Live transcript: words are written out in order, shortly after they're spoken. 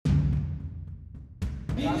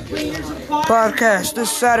podcast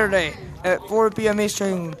this Saturday at 4 p.m.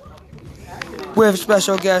 Eastern with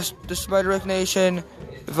special guests the Spiderick Nation,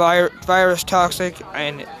 Virus Toxic,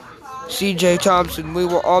 and CJ Thompson. We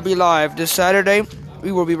will all be live this Saturday.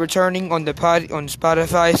 We will be returning on on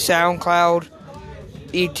Spotify, SoundCloud,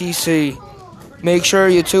 etc. Make sure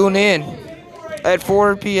you tune in at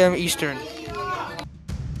 4 p.m. Eastern.